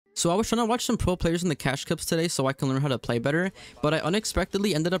So I was trying to watch some pro players in the cash cups today so I can learn how to play better, but I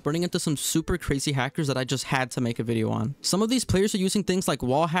unexpectedly ended up running into some super crazy hackers that I just had to make a video on. Some of these players are using things like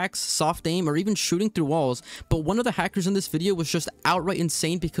wall hacks, soft aim, or even shooting through walls, but one of the hackers in this video was just outright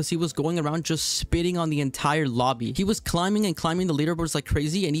insane because he was going around just spitting on the entire lobby. He was climbing and climbing the leaderboards like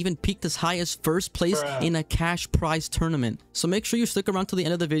crazy and even peaked as high as first place in a cash prize tournament. So make sure you stick around till the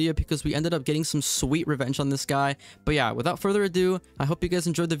end of the video because we ended up getting some sweet revenge on this guy. But yeah, without further ado, I hope you guys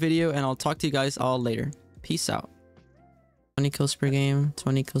enjoyed the video and I'll talk to you guys all later. Peace out. 20 kills per game,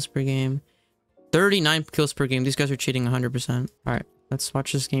 20 kills per game, 39 kills per game. These guys are cheating 100%. All right, let's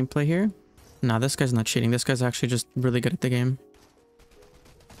watch this gameplay here. Nah, this guy's not cheating. This guy's actually just really good at the game.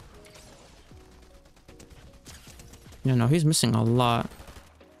 Yeah, no, he's missing a lot.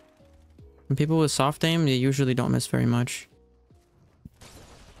 And people with soft aim, they usually don't miss very much.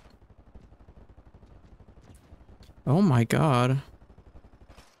 Oh my god.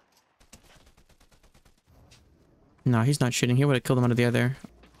 No, he's not cheating. He would have killed him out of the other.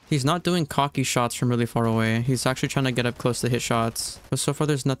 He's not doing cocky shots from really far away. He's actually trying to get up close to hit shots. But so far,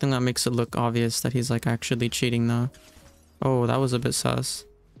 there's nothing that makes it look obvious that he's like actually cheating though. Oh, that was a bit sus.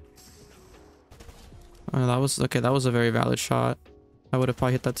 Oh, that was okay. That was a very valid shot. I would have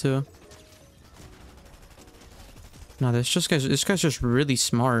probably hit that too. No, this guy's just really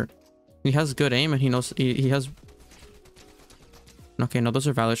smart. He has good aim and he knows he has. Okay, no, those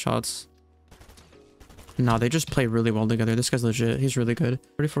are valid shots. No, they just play really well together. This guy's legit. He's really good.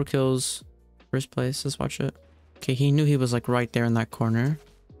 34 kills. First place. Let's watch it. Okay, he knew he was like right there in that corner.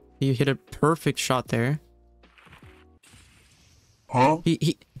 He hit a perfect shot there. Huh?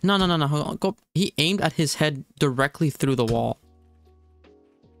 No. Hold on. Go. He aimed at his head directly through the wall.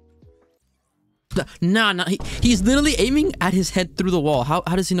 Nah. He's literally aiming at his head through the wall. How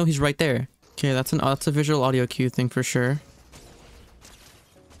does he know he's right there? Okay, that's a visual audio cue thing for sure.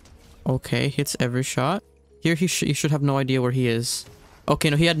 Okay, hits every shot. Here he should have no idea where he is. Okay,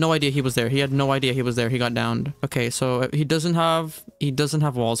 no, he had no idea he was there. He had no idea he was there. He got downed. Okay, so he doesn't have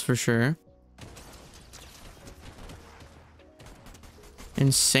walls for sure.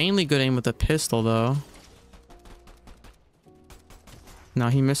 Insanely good aim with a pistol though. No,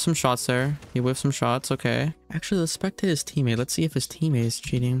 he missed some shots there. He whiffed some shots. Okay. Actually, let's spectate his teammate. Let's see if his teammate is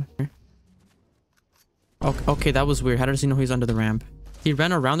cheating. Okay, that was weird. How does he know he's under the ramp? He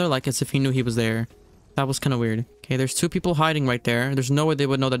ran around there like as if he knew he was there. That was kind of weird. Okay, there's two people hiding right there. There's no way they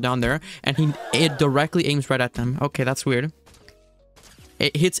would know they're down there. And it directly aims right at them. Okay, that's weird.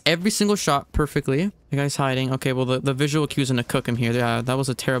 It hits every single shot perfectly. The guy's hiding. Okay, well, the visual cue's gonna cook him here. Yeah, that was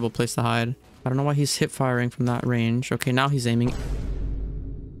a terrible place to hide. I don't know why he's hip firing from that range. Okay, now he's aiming.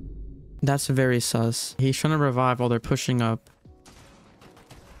 That's very sus. He's trying to revive while they're pushing up.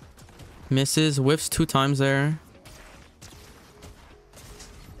 Misses. Whiffs 2 times there.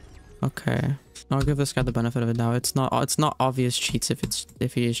 Okay, I'll give this guy the benefit of the doubt. It's not obvious cheats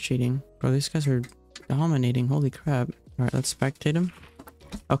if he is cheating. Bro, these guys are dominating. Holy crap. All right, let's spectate him.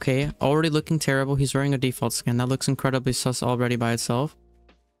 Okay, already looking terrible. He's wearing a default skin. That looks incredibly sus already by itself.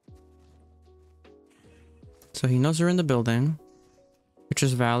 So he knows they're in the building, which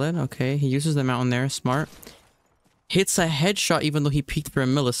is valid. Okay, he uses the mountain there. Smart. Hits a headshot even though he peeked for a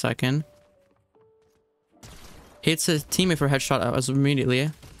millisecond. Hits his teammate for a headshot as immediately.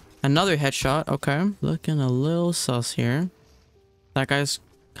 Another headshot. Okay. Looking a little sus here. That guy's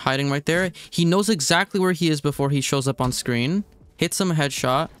hiding right there. He knows exactly where he is before he shows up on screen. Hits him a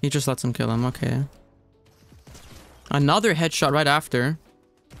headshot. He just lets him kill him. Okay. Another headshot right after.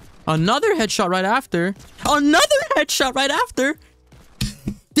 Another headshot right after. Another headshot right after.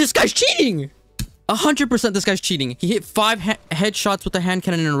 This guy's cheating. 100% this guy's cheating. He hit 5 headshots with the hand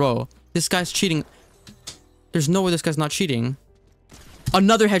cannon in a row. This guy's cheating. There's no way this guy's not cheating.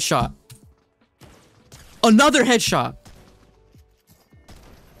 Another headshot. Another headshot.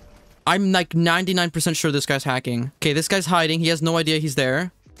 I'm like 99% sure this guy's hacking. Okay, this guy's hiding. He has no idea he's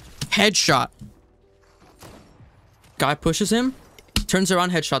there. Headshot. Guy pushes him. Turns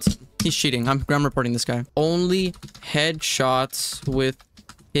around, headshots. He's cheating. I'm reporting this guy. Only headshots with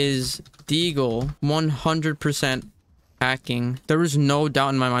his deagle. 100% hacking. There is no doubt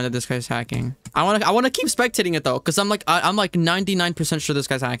in my mind that this guy's hacking. I want to keep spectating it though, because I'm like 99% sure this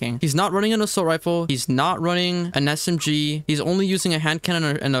guy's hacking. He's not running an assault rifle. He's not running an SMG. He's only using a hand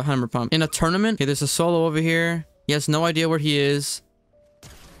cannon and a hammer pump in a tournament. Okay, there's a solo over here. He has no idea where he is.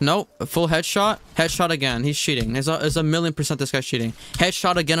 Nope, a full headshot. Headshot again. He's cheating. There's a 1,000,000% this guy's cheating.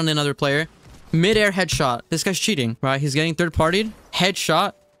 Headshot again on another player. Mid-air headshot. This guy's cheating. Right, he's getting third-partied.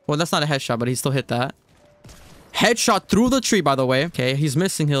 Headshot. Well, that's not a headshot, but he still hit that. Headshot through the tree, by the way. Okay, he's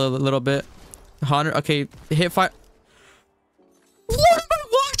missing here a little bit. 100. Okay, hit fire. What am I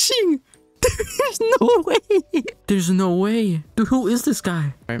watching? go away. There's no way. Dude, who is this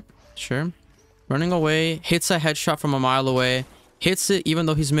guy? All right, sure. Running away. Hits a headshot from a mile away. Hits it even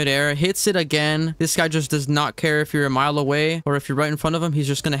though he's midair. Hits it again. This guy just does not care if you're a mile away or if you're right in front of him. He's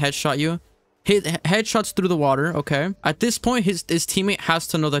just going to headshot you. Hit headshots through the water. Okay. At this point, his teammate has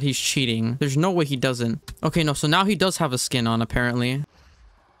to know that he's cheating. There's no way he doesn't. Okay, no. So now he does have a skin on, apparently.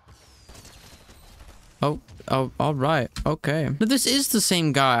 Oh, all right. Okay. But this is the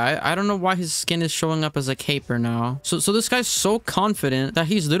same guy. I don't know why his skin is showing up as a caper now. So this guy's so confident that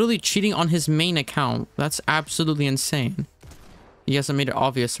he's literally cheating on his main account. That's absolutely insane. He hasn't made it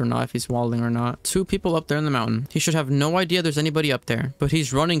obvious or not if he's walling or not. 2 people up there in the mountain. He should have no idea there's anybody up there, but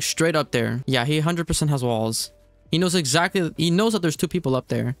he's running straight up there. Yeah, he 100% has walls. He knows exactly. He knows that there's 2 people up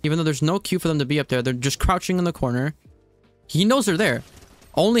there, even though there's no queue for them to be up there. They're just crouching in the corner. He knows they're there.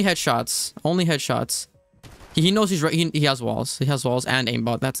 Only headshots. Only headshots. He knows he's right. He has walls. He has walls and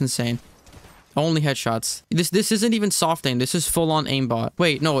aimbot. That's insane. Only headshots. This isn't even soft aim. This is full on aimbot.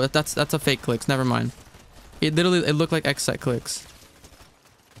 Wait, no, that's a fake clicks. Never mind. It looked like X set clicks.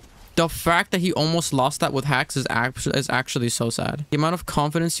 The fact that he almost lost that with hacks is actually so sad. The amount of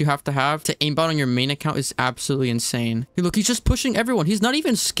confidence you have to aimbot on your main account is absolutely insane. Hey, look, he's just pushing everyone. He's not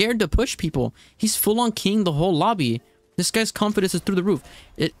even scared to push people. He's full on keying the whole lobby. This guy's confidence is through the roof.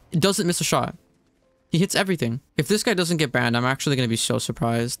 It doesn't miss a shot. He hits everything. If this guy doesn't get banned, I'm actually going to be so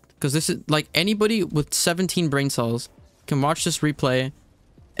surprised. Because this is like anybody with 17 brain cells can watch this replay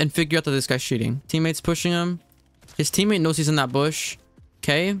and figure out that this guy's cheating. Teammate's pushing him. His teammate knows he's in that bush.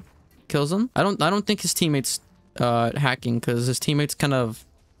 Okay. Kills him. I don't think his teammate's hacking because his teammate's kind of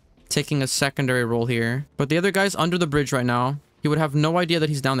taking a secondary role here. But the other guy's under the bridge right now. He would have no idea that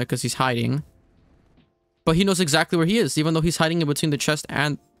he's down there because he's hiding. But he knows exactly where he is, even though he's hiding in between the chest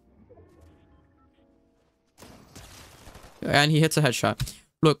and he hits a headshot.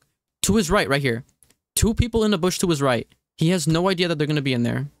 Look, to his right here. 2 people in the bush to his right. He has no idea that they're going to be in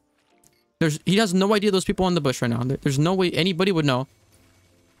there. He has no idea those people in the bush right now. There's no way anybody would know.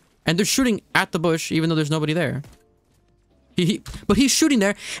 And they're shooting at the bush, even though there's nobody there. But he's shooting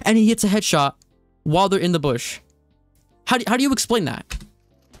there, and he hits a headshot while they're in the bush. How do you explain that?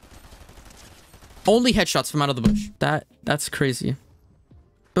 Only headshots from out of the bush. That's crazy.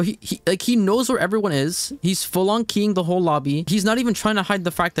 So he knows where everyone is. He's full on keying the whole lobby. He's not even trying to hide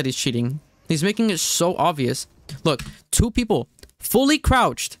the fact that he's cheating. He's making it so obvious. Look, 2 people fully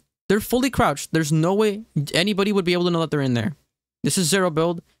crouched. They're fully crouched. There's no way anybody would be able to know that they're in there. This is 0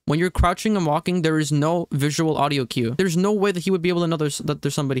 build. When you're crouching and walking, there is no visual audio cue. There's no way that he would be able to know that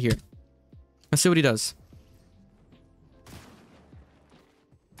there's somebody here. Let's see what he does.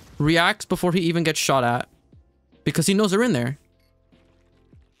 Reacts before he even gets shot at. Because he knows they're in there.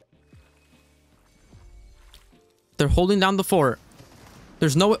 They're holding down the fort.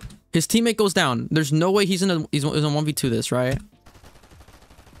 There's no way. His teammate goes down. There's no way he's in a 1v2 this, right?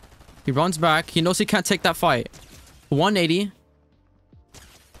 He runs back. He knows he can't take that fight. 180.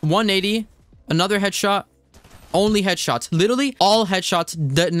 180. Another headshot. Only headshots. Literally all headshots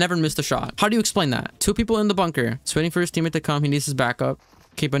that never missed a shot. How do you explain that? 2 people in the bunker. He's waiting for his teammate to come. He needs his backup.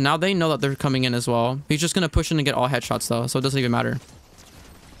 Okay, but now they know that they're coming in as well. He's just going to push in and get all headshots though, so it doesn't even matter.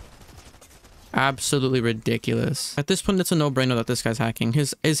 Absolutely ridiculous. At this point, it's a no-brainer that this guy's hacking.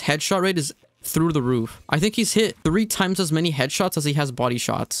 His headshot rate is through the roof. I think he's hit 3 times as many headshots as he has body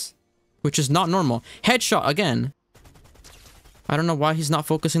shots, which is not normal. Headshot again. I don't know why he's not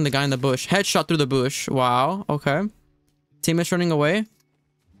focusing the guy in the bush. Headshot through the bush. Wow. Okay. Teammates running away.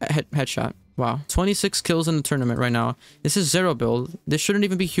 Headshot. Wow. 26 kills in the tournament right now. This is 0 build. This shouldn't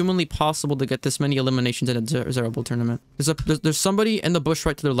even be humanly possible to get this many eliminations in a 0 build tournament. There's somebody in the bush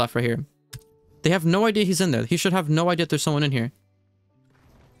right to their left right here. They have no idea he's in there. He should have no idea there's someone in here.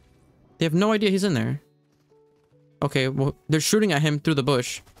 They have no idea he's in there. Okay, well, they're shooting at him through the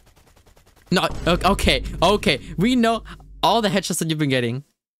bush. No, okay. We know all the headshots that you've been getting.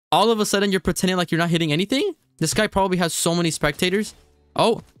 All of a sudden, you're pretending like you're not hitting anything? This guy probably has so many spectators.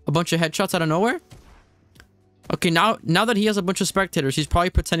 Oh, a bunch of headshots out of nowhere? Okay, now that he has a bunch of spectators, he's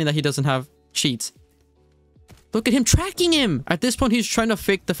probably pretending that he doesn't have cheats. Look at him tracking him. At this point, he's trying to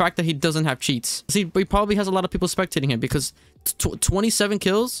fake the fact that he doesn't have cheats. See, he probably has a lot of people spectating him because 27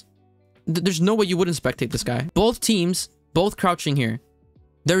 kills. There's no way you wouldn't spectate this guy. Both teams, both crouching here.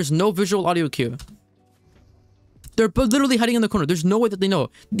 There is no visual audio cue. They're literally hiding in the corner. There's no way that they know.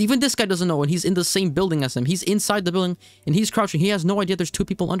 Even this guy doesn't know, and he's in the same building as him. He's inside the building, and he's crouching. He has no idea there's 2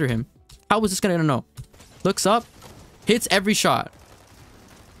 people under him. How is this guy gonna know? Looks up, hits every shot.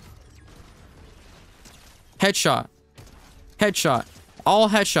 Headshot. Headshot. All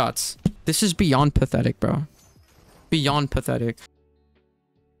headshots. This is beyond pathetic, bro. Beyond pathetic.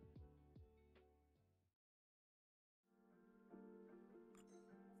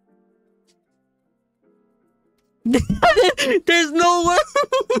 There's no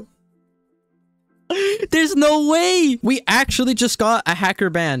way. There's no way. We actually just got a hacker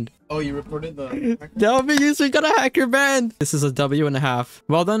banned. Oh, you reported the hacker? W's, we got a hacker banned. This is a W.5.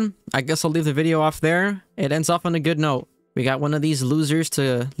 Well then, I guess I'll leave the video off there. It ends off on a good note. We got one of these losers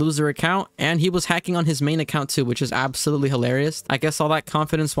to lose their account, and he was hacking on his main account too, which is absolutely hilarious. I guess all that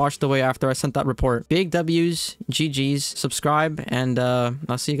confidence washed away after I sent that report. Big W's, GG's, subscribe, and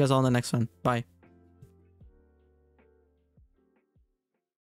I'll see you guys all in the next one. Bye.